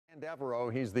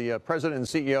Daviau, he's the president and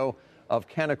CEO of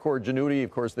Canaccord Genuity,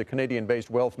 of course, the Canadian-based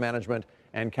wealth management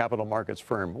and capital markets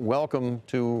firm. Welcome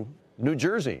to New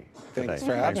Jersey today.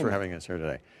 Thanks for having us here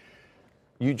today.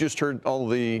 You just heard all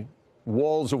the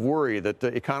walls of worry that the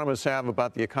economists have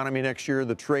about the economy next year,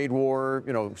 the trade war,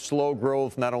 slow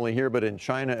growth, not only here, but in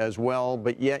China as well.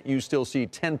 But yet you still see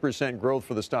 10% growth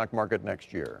for the stock market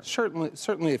next year.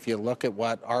 Certainly, if you look at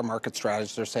what our market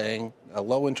strategists are saying, a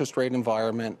low interest rate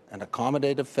environment, an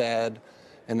accommodative Fed,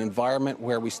 an environment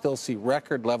where we still see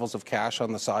record levels of cash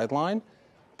on the sideline,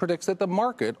 predicts that the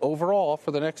market overall for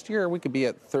the next year, we could be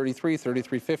at 33,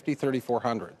 3350,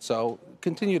 3400. So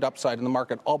continued upside in the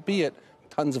market, albeit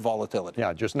tons of volatility.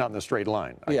 Yeah, just not in a straight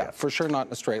line. I guess. For sure not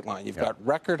in a straight line. You've got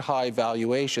record high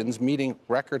valuations meeting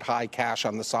record high cash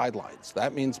on the sidelines.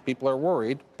 That means people are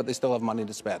worried, but they still have money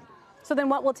to spend. So then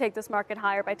what will take this market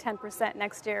higher by 10%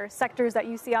 next year? Sectors that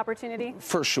you see opportunity?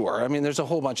 For sure. I mean, there's a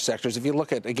whole bunch of sectors. If you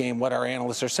look at, again, what our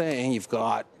analysts are saying, you've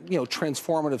got,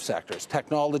 transformative sectors,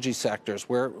 technology sectors,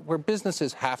 where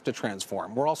businesses have to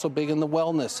transform. We're also big in the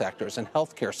wellness sectors and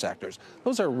healthcare sectors.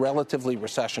 Those are relatively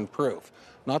recession-proof.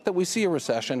 Not that we see a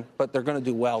recession, but they're going to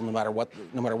do well no matter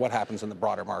what happens in the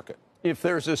broader market. If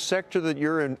there's a sector that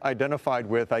you're identified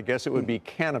with, I guess it would be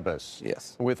cannabis.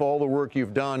 Yes. With all the work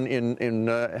you've done in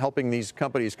helping these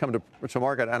companies come to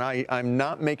market, and I'm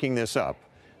not making this up.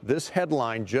 This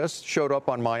headline just showed up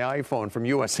on my iPhone from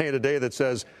USA Today that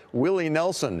says, Willie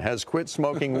Nelson has quit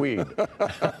smoking weed.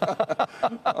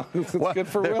 It's good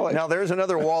for Willie. Now, there's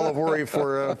another wall of worry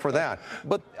for that.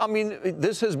 But, I mean,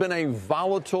 this has been a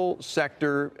volatile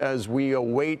sector as we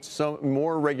await some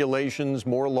more regulations,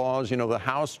 more laws. The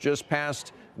House just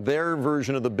passed their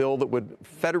version of the bill that would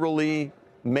federally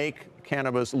make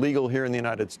cannabis legal here in the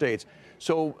United States.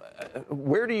 So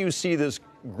where do you see this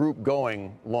group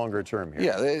going longer term here?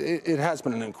 Yeah, it has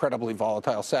been an incredibly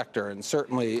volatile sector, and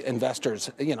certainly investors,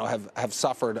 have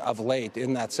suffered of late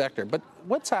in that sector. But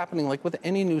what's happening, like with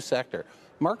any new sector,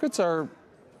 markets are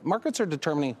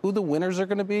determining who the winners are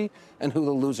going to be and who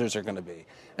the losers are going to be.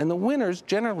 And the winners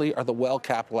generally are the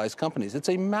well-capitalized companies. It's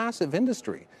a massive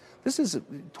industry. This is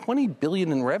 $20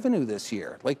 billion in revenue this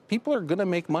year. Like, people are going to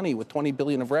make money with $20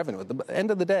 billion of revenue. At the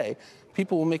end of the day,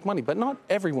 people will make money, but not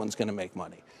everyone's going to make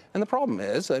money. And the problem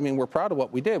is, I mean, we're proud of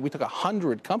what we did. We took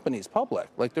 100 companies public.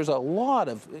 Like, there's a lot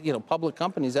of, public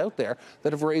companies out there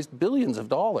that have raised billions of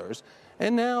dollars.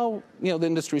 And now, the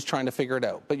industry's trying to figure it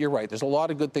out. But you're right. There's a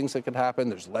lot of good things that could happen.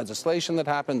 There's legislation that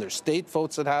happened. There's state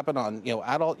votes that happen on,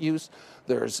 adult use.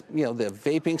 There's, the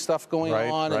vaping stuff going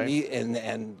on.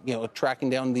 And tracking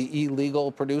down the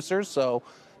illegal producers. So,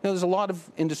 there's a lot of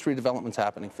industry developments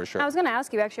happening for sure. I was going to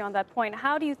ask you actually on that point,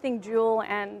 how do you think Juul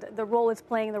and the role it's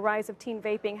playing in the rise of teen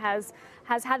vaping has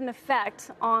had an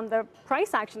effect on the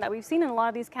price action that we've seen in a lot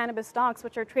of these cannabis stocks,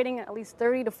 which are trading at least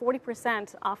 30 to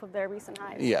 40% off of their recent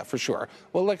highs? Yeah, for sure.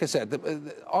 Well, like I said,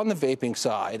 on the vaping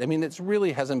side, I mean, it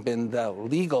really hasn't been the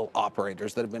legal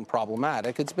operators that have been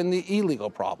problematic. It's been the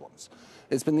illegal problems.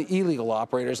 It's been the illegal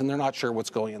operators, and they're not sure what's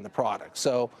going in the product.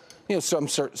 So, some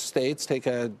certain states take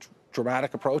a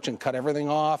dramatic approach and cut everything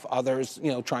off. Others,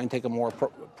 try and take a more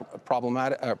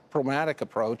pragmatic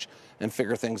approach and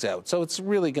figure things out. So it's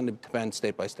really going to depend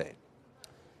state by state.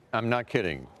 I'm not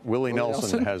kidding. Willie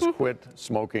Nelson has quit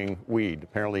smoking weed.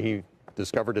 Apparently, he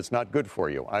discovered it's not good for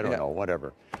you. I don't know,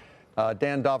 whatever.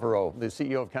 Dan Daviau, the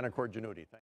CEO of Canaccord Genuity.